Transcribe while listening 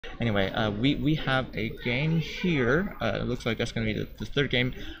Anyway, we have a game here. It looks like that's going to be the third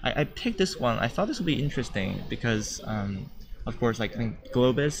game. I picked this one. I thought this would be interesting because, of course, like I think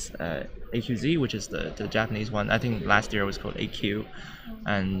Globis-AQZ, which is the Japanese one. I think last year it was called AQ,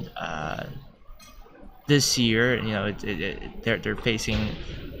 and this year, you know, they're facing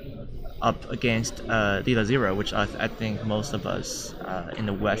up against LeelaZero, which I think most of us in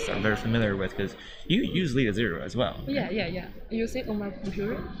the West are very familiar with because you use LeelaZero as well. Yeah. I use it on my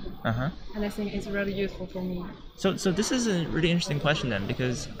computer. And I think it's really useful for me. So this is a really interesting question then,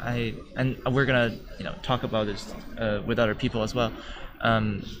 because we're gonna talk about this with other people as well.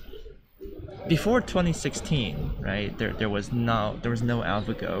 Before 2016, right? There was no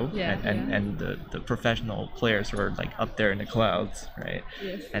AlphaGo, and the professional players were like up there in the clouds, right?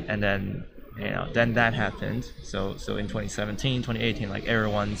 Yes. And then then that happened. So in 2017, 2018, like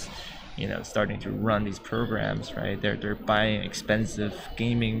everyone's starting to run these programs, right? They're buying expensive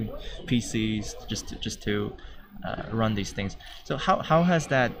gaming PCs just to run these things. So how has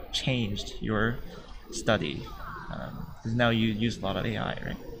that changed your study? Because now you use a lot of AI,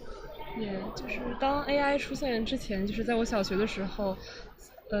 right? Yeah， 就是当 AI 出现之前，就是在我小学的时候，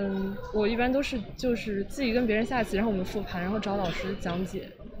我一般都是就是自己跟别人下棋，然后我们复盘，然后找老师讲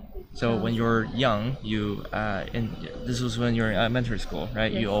解。So when you're young, this was when you're in elementary school,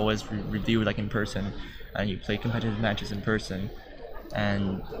 right? Yes. You always review like in person, and you play competitive matches in person,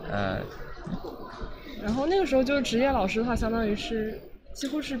 and 然后那个时候就是职业老师的话，相当于是几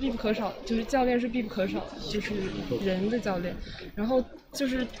乎是必不可少，就是教练是必不可少，就是人的教练。然后就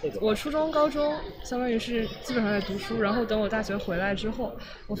是我初中、高中相当于是基本上在读书，然后等我大学回来之后，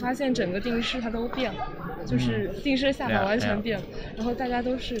我发现整个定式它都变了，就是定式的下法完全变了。然后大家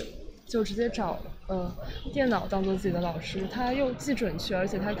都是就直接找电脑当做自己的老师，它又既准确，而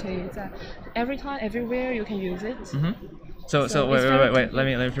且它可以在 every time everywhere you can use it. So wait. Let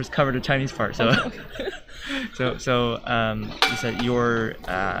me first cover the Chinese part. So, you said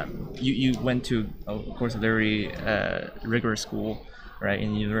you went to, of course, a very rigorous school, right,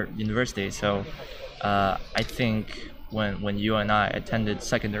 in university. So, I think when you and I attended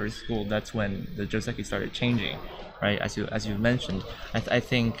secondary school, that's when the joseki started changing, right? As you mentioned, I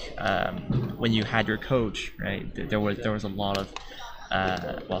think when you had your coach, right, there was a lot of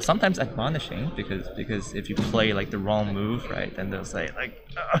sometimes admonishing because if you play like the wrong move, right, then they'll say like,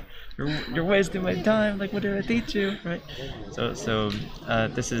 you're wasting my time. Like, what did I teach you, right? So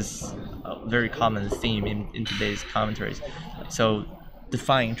this is a very common theme in today's commentaries. So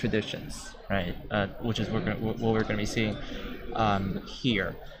defying traditions, right, which is what we're going to be seeing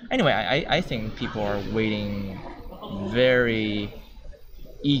here. Anyway, I think people are waiting very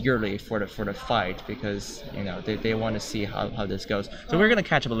eagerly for the fight because they want to see how this goes. So we're gonna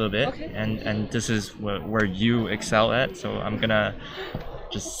catch up a little bit, okay. and this is where you excel at. So I'm gonna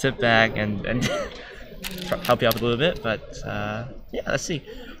just sit back and help you out a little bit. But yeah, let's see.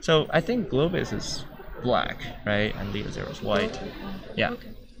 So I think Globis is black, right, and LeelaZero is white. Yeah.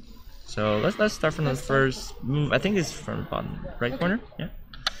 Okay. So let's start from the first move. I think it's from the bottom right corner. Yeah.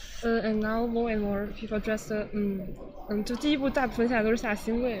 And now more and more people just 就第一步大部分现在都是下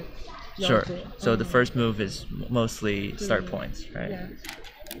心位比较多。Sure. So the first move is mostly start points, right? Yeah.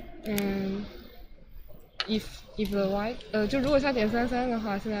 And if the white 就如果下点33的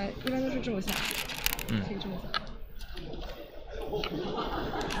话，现在一般都是这么下，可以这么下。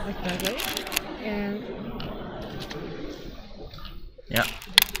Like that way. And yeah,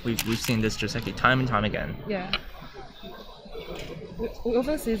 we've seen this just like time and time again. Yeah. We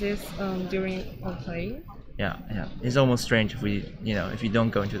often see this during playing. Yeah. It's almost strange if if you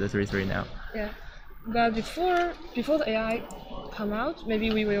don't go into the 3-3 now. Yeah, but before the AI come out,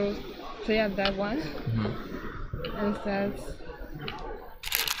 maybe we will play at that one. And that's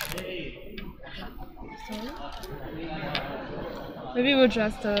sorry. Maybe we'll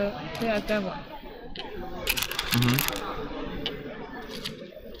just play at that one.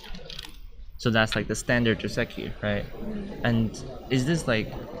 So that's like the standard joseki, right? And is this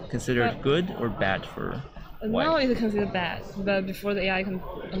like considered good or bad for white? Now it's considered bad, but before the AI can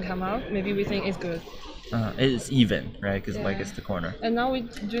come out, maybe we think it's good. It's even, right? Because like it's the corner. And now we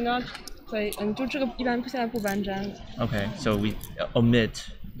do not play, 就这个一般现在不搬粘了。Okay, so we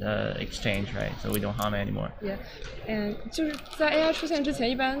omit the exchange, right? So we don't harm it anymore. Yeah, and 就是在 AI 出现之前，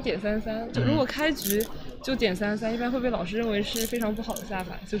一般点33，就如果开局就点33，一般会被老师认为是非常不好的下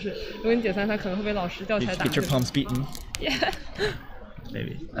法，就是如果你点33，可能会被老师吊起来打。Get your palms beaten. Yeah.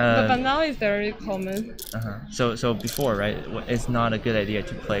 Maybe. But now it's very common. So before, right, it's not a good idea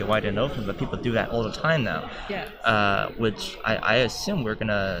to play wide and open, but people do that all the time now. Yeah. Which I assume we're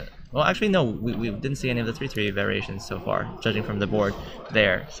gonna Well, actually, no. We didn't see any of the 3-3 variations so far, judging from the board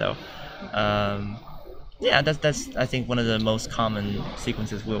there. So, yeah, that's I think one of the most common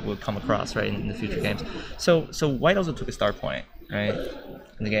sequences we'll come across, right, in the future games. So White also took a start point, right,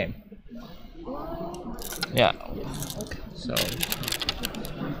 in the game. Yeah. So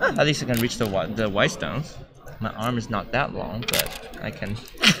at least I can reach the white stones. My arm is not that long, but I can.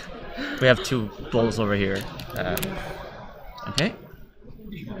 We have 2 balls over here. Okay.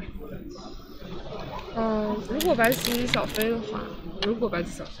 如果白棋小飞的话，如果白棋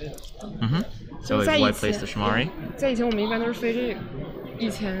小飞的话， So if 在 White 以 plays the 前， Shimari. 在以前我们一般都是飞这个。以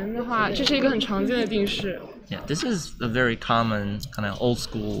前的话，这是一个很常见的定式。Yeah, this is a very common kind of old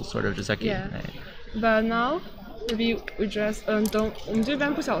school sort of Joseki. Yeah. Right? But now maybe we just 我们这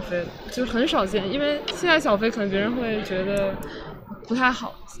边不小飞了，就是很少见，因为现在小飞可能别人会觉得不太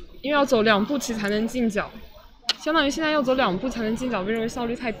好，因为要走2步棋才能进角，相当于现在要走2步才能进角，被认为效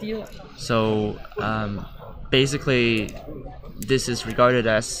率太低了。So basically, this is regarded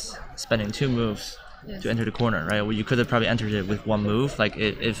as spending 2 moves to enter the corner, right? Well, you could have probably entered it with 1 move. Like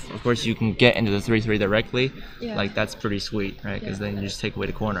if of course you can get into the 3-3 directly, like that's pretty sweet, right? Because then you just take away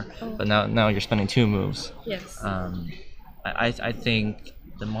the corner. But now you're spending 2 moves. Yes. I think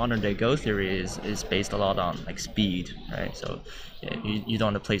the modern day Go theory is based a lot on like speed, right? So yeah, you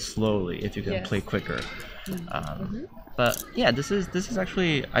don't want to play slowly if you can play quicker. But yeah, this is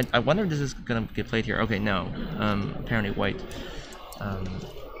actually I wonder if this is gonna get played here. Okay, no. Apparently White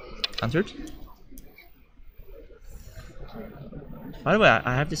answered. By the way,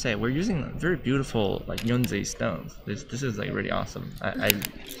 I have to say we're using very beautiful like Yunzi stones. This is like really awesome.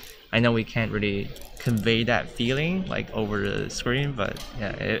 I know we can't really convey that feeling like over the screen, but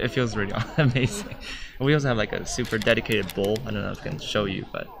yeah, it feels really amazing. We also have like a super dedicated bowl. I don't know if I can show you,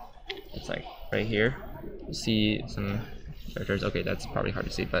 but it's like right here. You see some characters. Okay, that's probably hard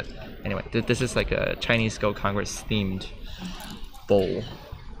to see, but anyway, this is like a Chinese Go Congress themed bowl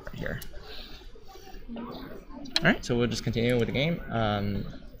right here. Alright, so we'll just continue with the game.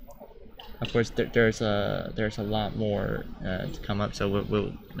 Of course, there's a lot more to come up, so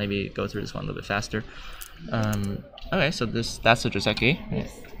we'll maybe go through this one a little bit faster. Okay, so that's the Joseki.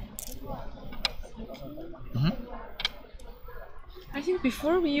 Yes. I think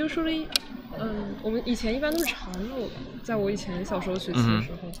before we usually 我们以前一般都是长肉的，在我以前小时候学习的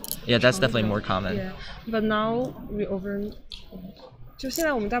时候。Yeah, that's definitely more common. Yeah, but now we over. 就现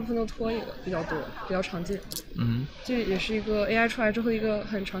在我们大部分都拖一个比较多，比较常见。这也是一个 AI 出来之后一个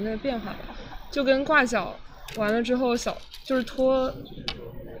很常见的变化吧。就跟挂角完了之后就是拖，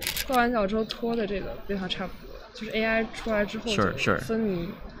挂完角之后拖的这个变化差不多，就是 AI 出来之后就分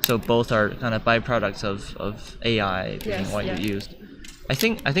明。So both are kind of byproducts of AI being what you used. I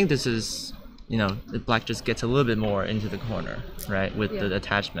think this is, you know, the black just gets a little bit more into the corner, right? With the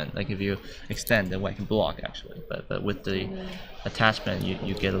attachment, like if you extend, then white can block actually, but with the attachment,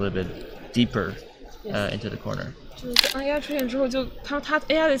 you get a little bit deeper into the corner. 就是 AI 出现之后，就它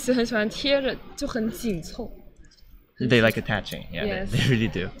AI 的棋很喜欢贴着，就很紧凑。They like attaching, yeah, they really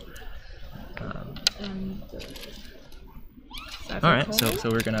do. All right, so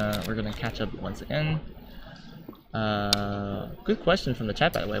we're gonna catch up once again. Good question from the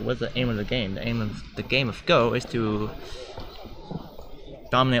chat, by the way. What's the aim of the game? The aim of the game of Go is to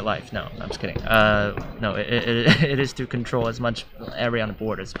dominate life. No, I'm just kidding. No, it is to control as much area on the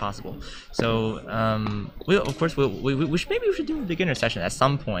board as possible. So we should do a beginner session at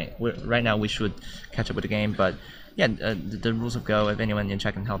some point. Right now we should catch up with the game, but yeah, the rules of Go, if anyone in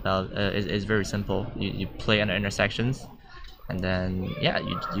chat can help out, is very simple. You play under intersections. And then, yeah,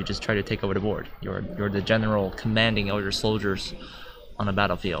 you just try to take over the board. You're the general commanding all your soldiers on a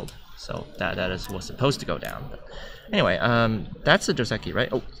battlefield. So that is what's supposed to go down. But anyway, that's the Joseki, right?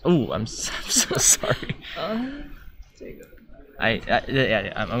 Oh, I'm so sorry. I'm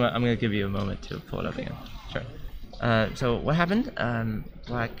gonna give you a moment to pull it up again. Sure. So what happened?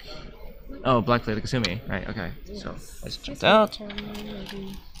 Black played the Kasumi, right? Okay. So I just jumped out.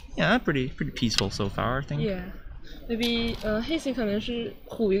 Yeah, pretty peaceful so far, I think. Yeah. Maybe 黑棋可能是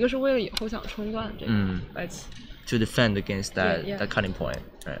虎一个是为了以后想冲断这个白棋。To defend against that cutting point,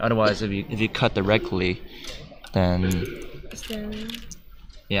 right? Otherwise, if you cut directly, then then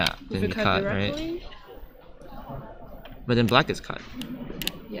you cut directly, right? But then black is cut.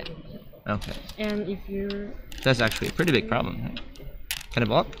 Yeah. Okay. And if that's actually a pretty big problem. Right? Can I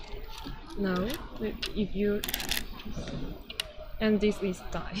block? No. If you and this is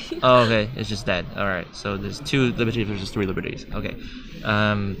die. Oh, okay. It's just dead. All right. So there's 2 liberties versus 3 liberties. Okay.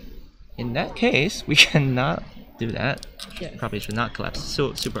 In that case, we cannot do that. Yes. Probably should not collapse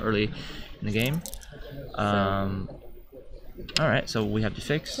so super early in the game. All right, so we have to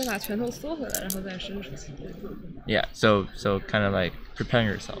fix. 先把拳头缩回来，然后再伸出去。 Yeah, so kind of like preparing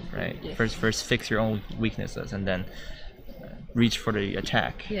yourself, right? Yeah. First fix your own weaknesses, and then reach for the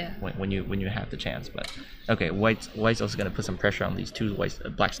attack Yeah. when you have the chance. But okay, White's also gonna put some pressure on these two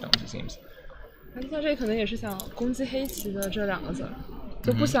black stones, it seems. 白棋在这里可能也是想攻击黑棋的这2个子儿，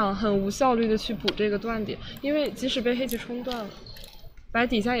就不想很无效率的去补这个断点，因为即使被黑棋冲断了，白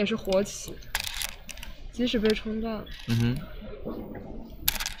底下也是活棋，即使被冲断了，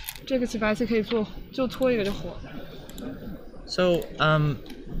这个棋白棋可以做，就拖一个就活。So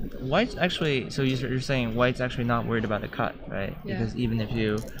White's actually, so you're saying White's actually not worried about the cut, right? Yeah. Because even if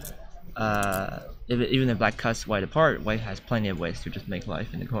you even if Black cuts White apart, White has plenty of ways to just make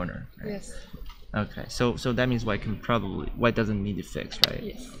life in the corner. Right? Yes. Okay, so that means White doesn't need to fix, right?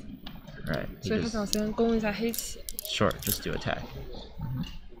 Yes. Right. 所以他想先攻一下黑棋。 Sure, just do attack.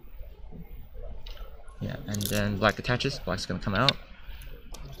 Yeah, and then Black attaches. Black's gonna come out,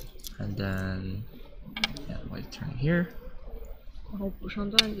 and then yeah, White turning here. 然后补上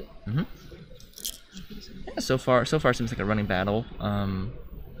断点。Yeah, so far seems like a running battle.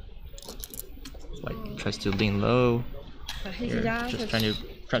 White tries to lean low. 把黑棋 Here, 压下 just 去。 trying to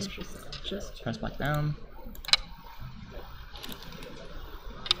press just press Black down.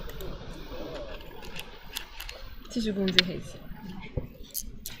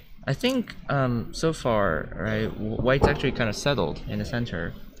 I think so far, right, White's actually kind of settled in the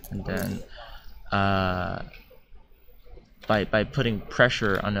center, and then by putting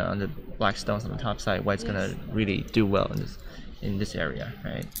pressure on the black stones on the top side, White's gonna really do well in this area,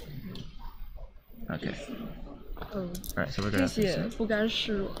 right? Okay. Alright, so we're gonna. 黑棋也不甘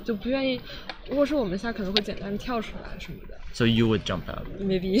示弱，就不愿意。如果是我们下，可能会简单跳出来什么的。 So you would jump out.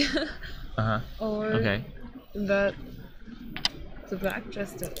 Maybe. Or okay. But the black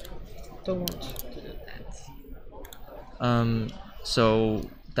just don't want to do that. So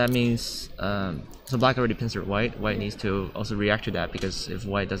that means so black already pincered white. White needs to also react to that, because if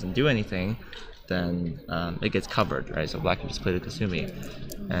white doesn't do anything, then it gets covered, right? So black can just play the Kasumi,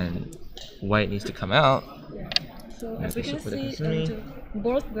 and white needs to come out. So as we can see,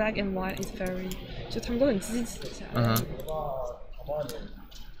 both black and white is very 就他们都很积极下来。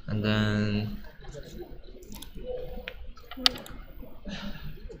And then.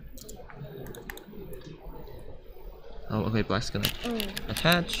 Oh, okay, black's gonna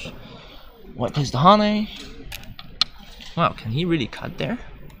attach. White plays the Hane. Wow, can he really cut there?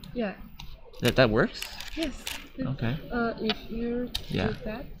 Yeah. That works? Yes. Okay. If you do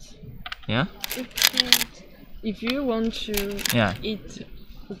that. Yeah? If you want to eat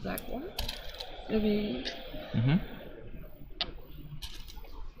the black one, maybe.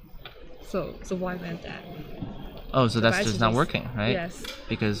 So white went that. Oh, so that's just not working, right? Yes.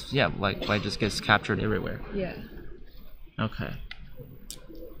 Because like white just gets captured everywhere. Yeah. Okay.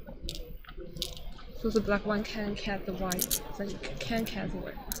 So the black one can catch the white. So you can catch the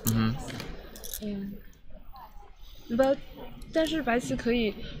white. But 但是白棋可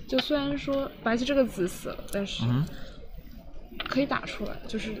以，就虽然说白棋这个子死了，但是可以打出来，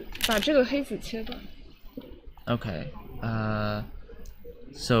就是把这个黑子切断。 Okay.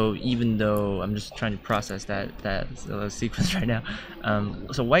 So even though I'm just trying to process that sequence right now,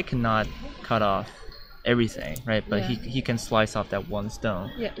 so white cannot cut off everything, right? But he can slice off that one stone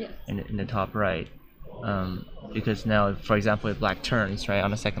in the top right, because now, for example, if black turns right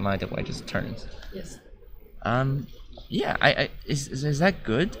on the second line, the white just turns. Yes. Yeah. Is that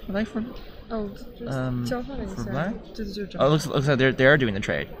good? Like for black? Oh, looks like they are doing the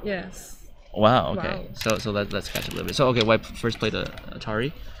trade. Yes. Wow. Okay. Wow. So let's catch a little bit. So okay, white first played the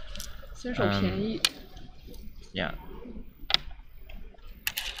Atari. 先手便宜。Yeah.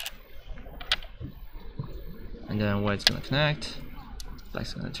 And then white's gonna connect.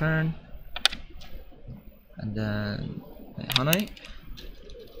 Black's gonna turn. And then Hane.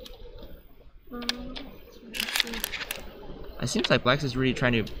 It seems like black is really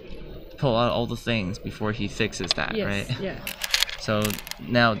trying to pull out all the things before he fixes that, right? Yeah. So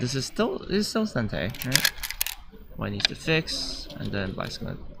now this is still Sente, right? White needs to fix, and then black's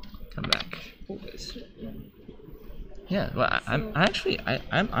gonna come back. Yeah, well,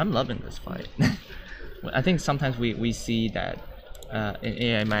 I'm loving this fight. I think sometimes we see that in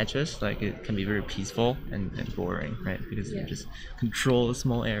AI matches, like it can be very peaceful and boring, right? Because you just control the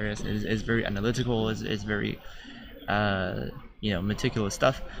small areas. It's very analytical. It's very meticulous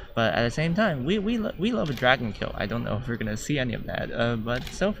stuff. But at the same time, we love a dragon kill. I don't know if we're gonna see any of that. But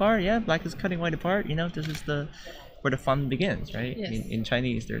so far, yeah, black is cutting white apart. This is where the fun begins, right? Yes. In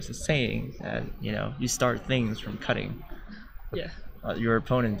Chinese, there's a saying that you start things from cutting. Yeah. your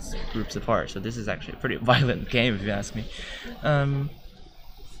opponent's groups apart. So this is actually a pretty violent game, if you ask me.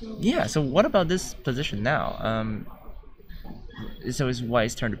 Yeah. So what about this position now? So it's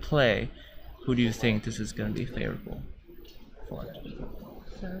White's turn to play. Who do you think this is going to be favorable for?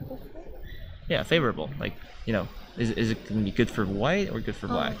 Favorable? Yeah, favorable. Like, you know, is it going to be good for White or good for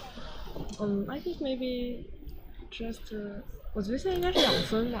Black? I think maybe just 我觉得现在应该是2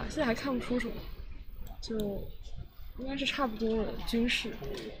分吧，现在还看不出什么，就应该是差不多了，均势。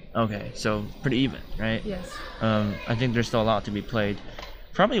Okay, so pretty even, right? Yes. I think there's still a lot to be played.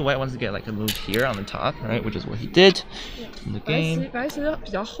 Probably White wants to get like a move here on the top, right? Which is what he did in the game. 白棋的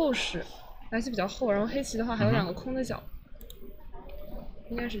比较厚实，白棋比较厚，然后黑棋的话还有2个空的角，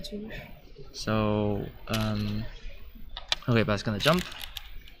应该是均势。So, okay, Black's gonna jump.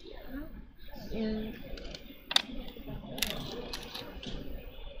 And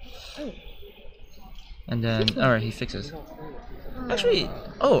And then, all right, he fixes. Actually,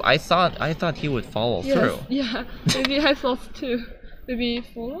 oh, I thought he would follow through. Yeah, maybe I thought too. Maybe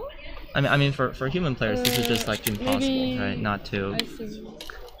follow? I mean, for human players, this is just like impossible, maybe, right? Not to.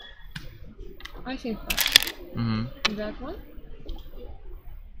 I think that. That one.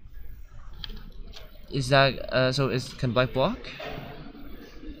 Is that so? Can Black block?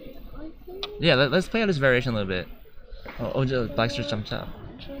 I think. Yeah, let's play out this variation a little bit. Oh, Black just jumped up.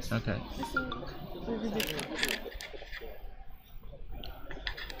 Okay.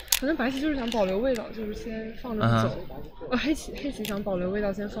 可能白棋就是想保留味道，就是先放着不走。黑棋想保留味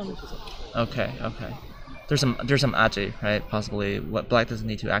道，先放着不走。Okay. There's some agi, right? Possibly what Black doesn't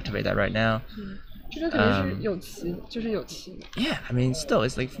need to activate that right now. 这边肯定是有棋，就是有棋。Yeah, I mean, still,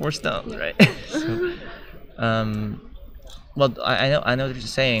 it's like 4 stones, right? So, well, I know there's a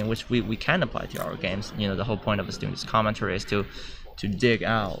saying which we can apply to our games. You know, the whole point of us doing this commentary is to dig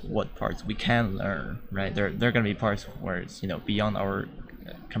out what parts we can learn, right? There are going to be parts where it's, you know, beyond our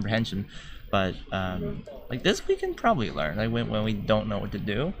comprehension, but like this we can probably learn. Like when we don't know what to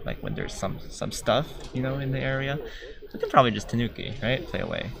do, like when there's some stuff, you know, in the area, we can probably just tanuki, right? Play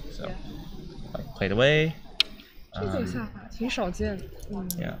away. So like played away. 这种下法挺少见的。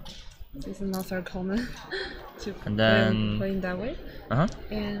Yeah. This is not so common. And then play in that way.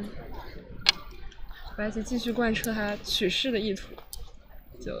 And 白棋继续贯彻他取势的意图，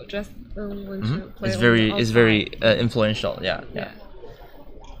就 just want to play. It's very influential. Yeah.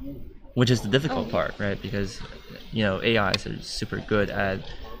 Which is the difficult part, right? Because, you know, AIs are super good at,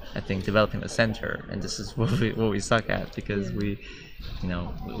 I think, developing the center, and this is what we suck at because we, you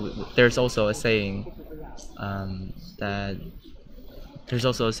know, there's also a saying that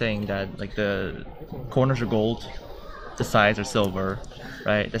like the corners are gold, the sides are silver,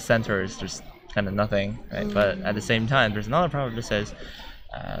 right? The center is just kind of nothing, right? But at the same time, there's another proverb that says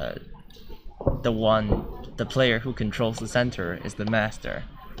the player who controls the center is the master.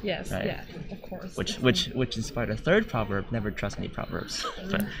 Yes, right? Yeah, of course. Which inspired a third proverb: never trust any proverbs.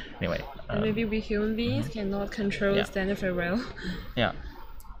 But anyway. And maybe we human beings cannot control the standard very well. Yeah.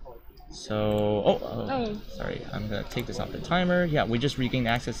 So sorry, I'm gonna take this off the timer. Yeah, we just regained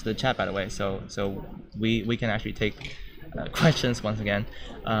access to the chat, by the way. So we can actually take questions once again.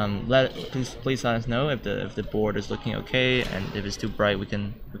 Please let us know if the board is looking okay, and if it's too bright, we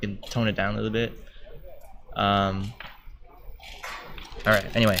can tone it down a little bit. All right.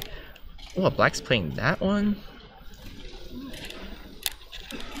 Anyway, Black's playing that one.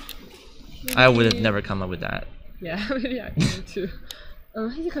 I would have never come up with that. Yeah, maybe I can too.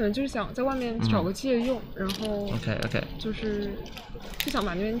 黑棋可能就是想在外面找个借用，然后 OK 就是想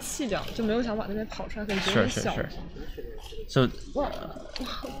把那边弃掉，就没有想把那边跑出来，感觉有点小。Sure. So,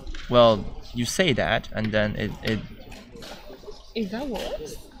 well, you say that, and then it. Is that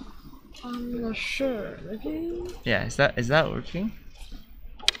works? I'm not sure. Maybe. Yeah, is that working?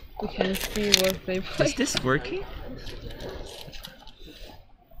 We can see what they play. Is this working?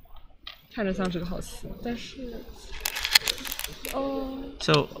 看着像是个好棋，但是。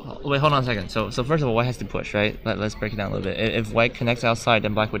So wait, hold on a second. So first of all, White has to push, right? Let's break it down a little bit. If White connects outside,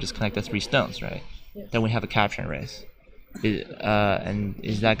 then Black would just connect the 3 stones, right? Yes. Then we have a capturing race. And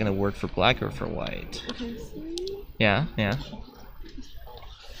is that gonna work for Black or for White? Okay. Yeah.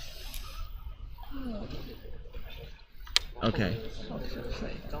 Okay.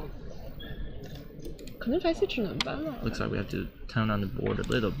 可能白棋只能搬了。 Looks like we have to tone on the board a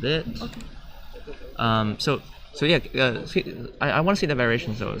little bit. Okay. So yeah, I want to see the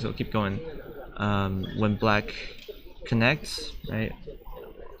variation. So keep going. When Black connects, right?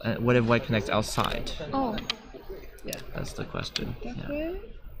 What if White connects outside? Oh, yeah. That's the question. Okay.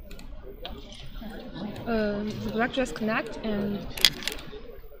 The Black just connect and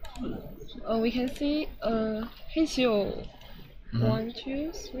we can see 黑棋有 1,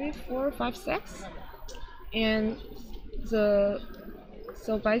 2, 3, 4, 5, 6, and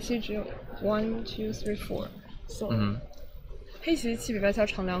so 白棋只有 1, 2, 3, 4, so 黑棋棋比白棋要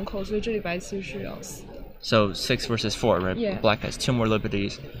长2口，所以这里白棋是要死。So 6 versus 4, right? Yeah. Black has 2 more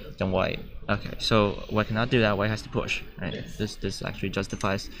liberties than white. Okay, so white cannot do that. White has to push, right? Yes. This actually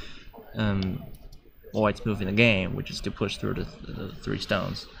justifies white's move in the game, which is to push through the 3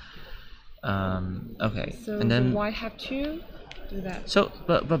 stones. Okay, So and then white have to do that. so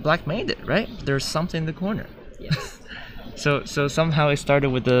but black made it, right? There's something in the corner. Yes. So somehow it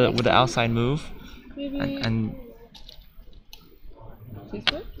started with the outside move, Maybe and this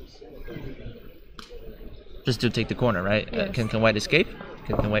way. just to take the corner, right? Yes. Can white escape?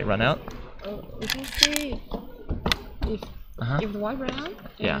 Can white run out? Oh, we can see if the white ran out.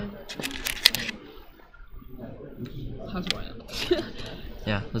 Yeah. How to run out?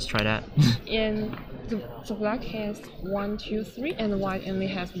 Yeah, let's try that. And the black has 1, 2, 3, and the white only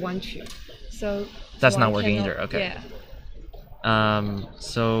has 1, 2. So That's the not white working cannot- either, okay. Yeah.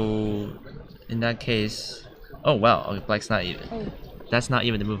 So in that case, oh wow, okay, black's not even. Oh, That's not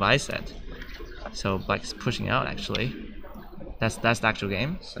even the move I said. So black's pushing out actually. That's the actual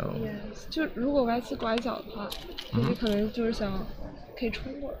game. So yes. 就如果白棋拐角的话，黑棋可能就是想可以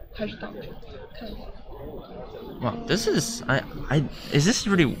冲过来，还是挡住？看一下。wow, this is is this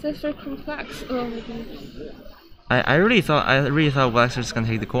really? That's very complex. I really thought black was just gonna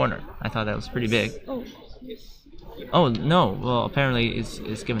take the corner. I thought that was pretty big. Oh, Oh no, well apparently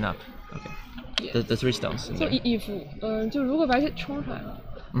it's given up. Okay. yes. The 3 stones. In 就 there. if 就如果白棋冲出来了，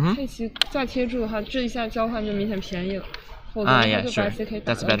黑棋再贴住的话，这一下交换就明显便宜了。否则 Yeah, 就 sure. 白棋可以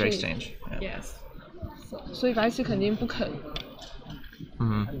打 That's a 到 better 这里。 exchange. Yeah. Yes. 所以白棋肯定不肯。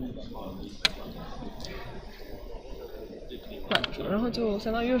管住，然后就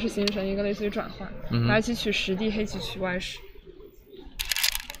相当于又是形成一个类似于转换，白棋取实地，黑棋取外实。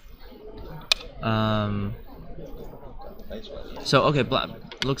So okay, black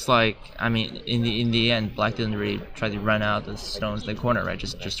looks like in the end, black didn't really try to run out the stones in the corner, right?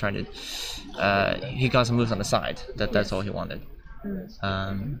 Just trying to he got some moves on the side. That's all he wanted.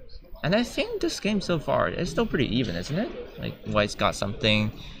 And I think this game so far is still pretty even, isn't it? Like white's got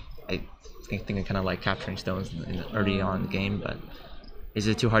something. I think I kind of like capturing stones early on in the game, but is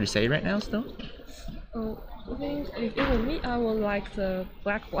it too hard to say right now still? I think if it were me, I would like the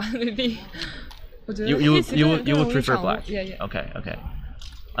black one maybe. 我觉得 You 黑棋更 would 容易 prefer 掌握 black? Yeah, yeah. Okay.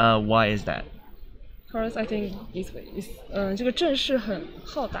 Why is that? First, I think this way is 这个阵势很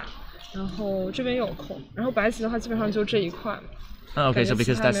浩大，然后这边又有空，然后白棋的话基本上就这一块。Oh, okay, so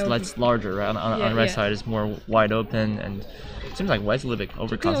because that's larger, right? On the right Yeah. side is more wide open, and it seems like white's a little bit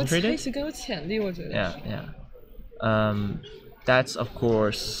over 黑 concentrated. 棋更有潜力，我觉得。 Yeah. That's of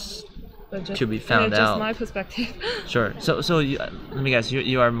course But just, to be found just out. my perspective. Sure. So you, let me guess,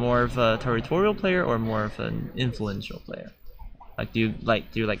 you are more of a territorial player or more of an influential player? Like do you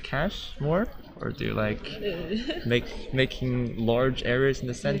like cash more, or do you like making large areas in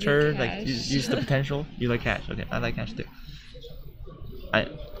the center? Like cash. use the potential. You like cash. Okay, I like cash too.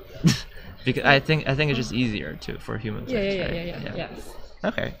 Because I think it's just easier for human players. Yeah. Yes.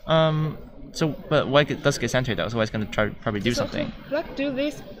 Okay. So but white does get centered though, so white's gonna probably do So something. Black do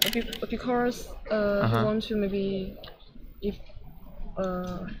this because he want to maybe if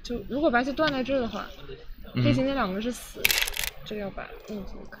就如果白棋断在这儿的话，黑棋那两个是死，这个要摆，这个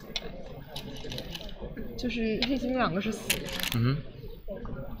可以摆，就是黑棋那两个是死。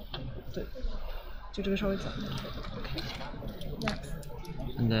对，就这个稍微讲。Okay. Next.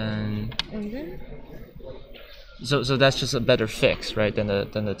 And then. And then. So that's just a better fix, right? Than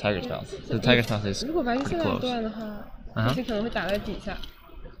the tiger's mouth. The tiger's mouth is 如果白棋现 pretty 在 close. 断的话，黑棋可能会打在底下。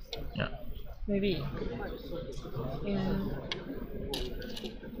Yeah. Maybe. And.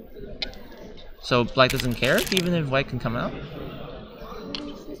 So black doesn't care even if white can come out.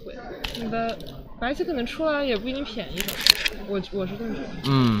 你的白棋可能出来也不一定便宜的，我是这么觉得。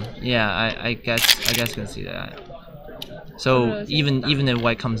Yeah, I guess you can see that. So even if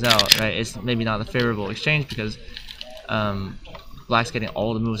white comes out, right, it's maybe not a favorable exchange because black's getting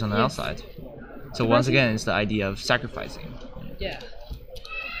all the moves on the outside. So once again, it's the idea of sacrificing. Yeah.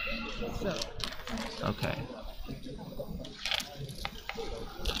 So. Okay.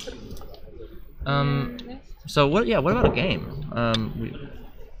 So what about a game? We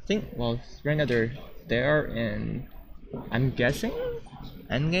think right now they are in, I'm guessing,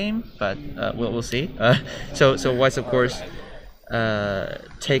 endgame, but we'll see. So white's of course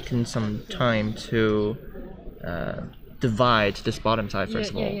taken some time to divide this bottom side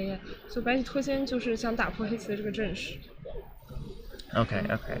first of all. Yeah. 所以白棋脱先就是想打破黑棋的这个阵势。Okay.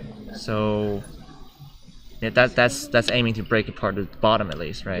 So Yeah, that's aiming to break apart the bottom at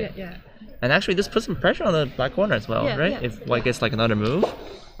least, right? Yeah. And actually, this puts some pressure on the black corner as well, right? Yeah. If white gets like another move,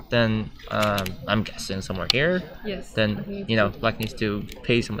 then I'm guessing somewhere here. Yes. Then black needs to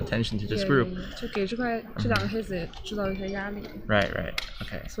pay some attention to this group. 就给这两个黑子也制造一些压力。Right.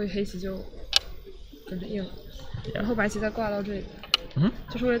 Okay. 所以黑棋就跟着硬了，然后白棋再挂到这里，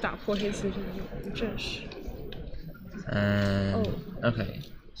就是为了打破黑棋这个阵势。Okay.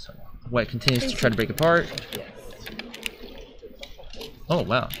 So white continues to try to break apart. Yes. Oh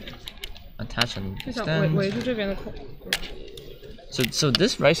wow. Attach and 就想 extend. 围住这边的空。So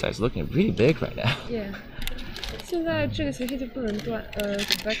this right side is looking really big right now. Yeah. 现在这个棋黑就不能断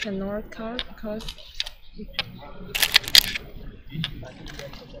，back and north card because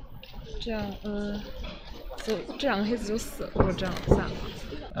这样这两个黑子就死了，如果这样下的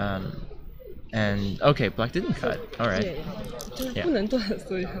话。And okay, black didn't cut. All right. 就是不能断，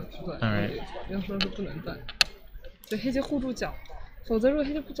所以它不断。All right. 不要说是不能断，所以黑棋护住角，否则如果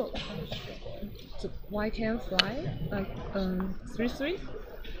黑棋不走的话，就 white can fly like 3-3，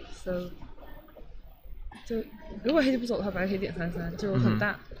 so 就如果黑棋不走的话，白可以点3-3，就很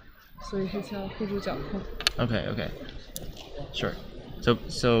大，所以黑棋要护住角控。Okay. Sure.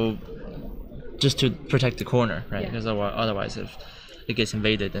 So just to protect the corner, right? Because otherwise, if it gets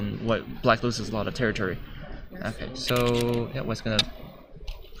invaded, then black loses a lot of territory. Yes. Okay. So white's gonna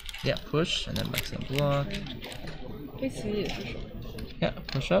push, and then black's gonna block. 黑棋也是手。Yeah,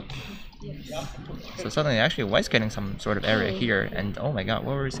 push up. Yes. So suddenly, actually, white's getting some sort of area here, and oh my god,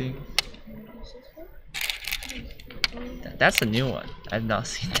 what were we seeing? That's a new one. I've not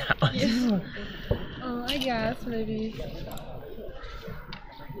seen that one. Yes. I guess maybe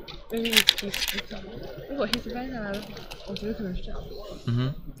如果黑棋搬下来的话，我觉得可能是这样。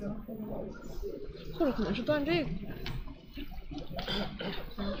或者可能是断这个。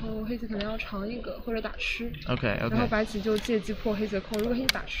然后黑棋可能要长一个或者打吃。Okay. 然后白棋就借机破黑棋的空。如果黑棋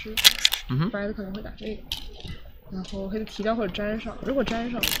打吃，白的可能会打这个。然后黑棋提掉或者粘上。如果粘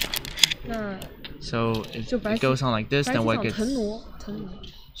上，那 So if it goes on like this, then white gets 腾挪。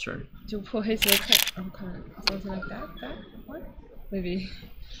Sure. 就破黑棋的空，然后可能 something like that one maybe.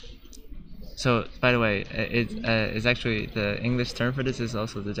 So by the way, it's actually the English term for this is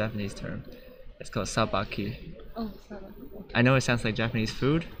also the Japanese term. It's called sabaki. Oh, sabaki. I know it sounds like Japanese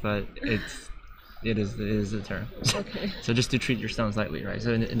food, but it is a term. Okay. So just to treat your stones lightly, right?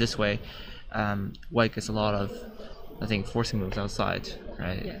 So in this way, white gets a lot of, I think, forcing moves outside,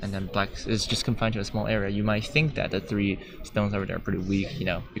 right? Yes. And then black is just confined to a small area. You might think that the 3 stones over there are pretty weak, you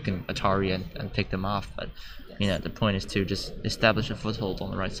can Atari and take them off, but the point is to just establish a foothold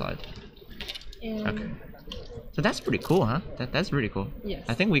on the right side. Okay. So that's pretty cool, huh? That's really cool. Yes.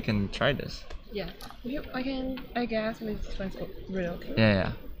 I think we can try this. Yeah. I guess maybe this one's really okay.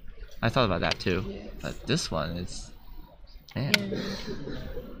 Yeah. I thought about that too. Yes. But this one is... Man.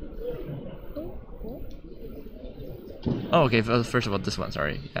 Oh, okay. First of all, this one,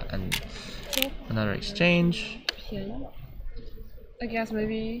 sorry. Yeah, and another exchange. I guess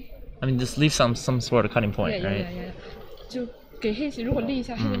maybe. I mean, just leave some sort of cutting point, right? Yeah. 就给黑棋如果立一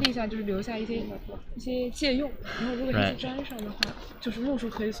下，黑棋立一下就是留下一些借用，然后如果黑棋粘上的话，就是目数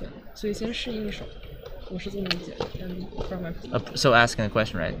推损，所以先适应一手。我是这么理解的。So asking a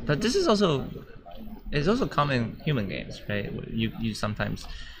question, right? But this is also common in human games, right? You sometimes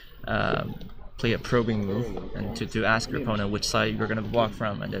play a probing move and to ask your opponent which side you're gonna block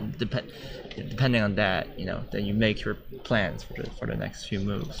from, and then depending on that, then you make your plans for the next few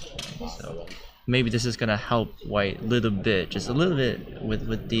moves. So maybe this is gonna help white just a little bit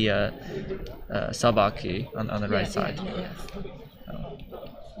with the sabaki on the right side.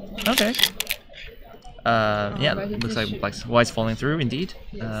 Okay. Looks like white's falling through indeed.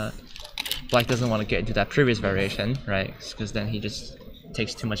 Black doesn't want to get into that previous variation, right? Because then he just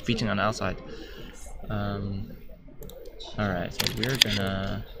takes too much beating on the outside. Alright, so we're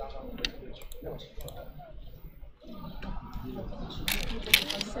gonna...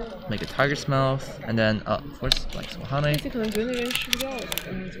 make a target's mouth, and then, of course, like Sohane.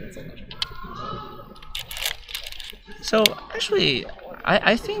 So, actually,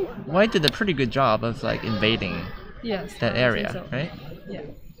 I think white did a pretty good job of, invading that area, right?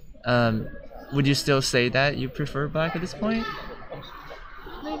 Yeah. Would you still say that you prefer black at this point?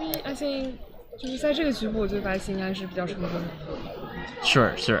 Maybe, I think, 就是在这个局部，我觉得白棋应该是比较成功的。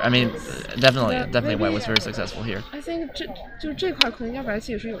Sure. I mean, definitely white was very successful here. I think 这块可能应该白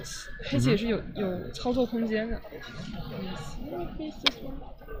棋也是有，黑棋也是有操作空间的。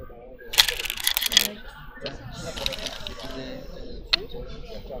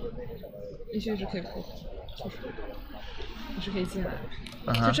也许是可以破。是可以进来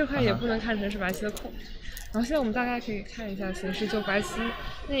的，就这块也不能看成是白棋的空。然后现在我们大概可以看一下形势，就白棋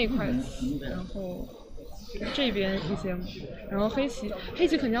那一块，然后这边一些，然后黑棋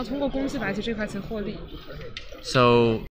肯定要通过攻击白棋这块棋获利。So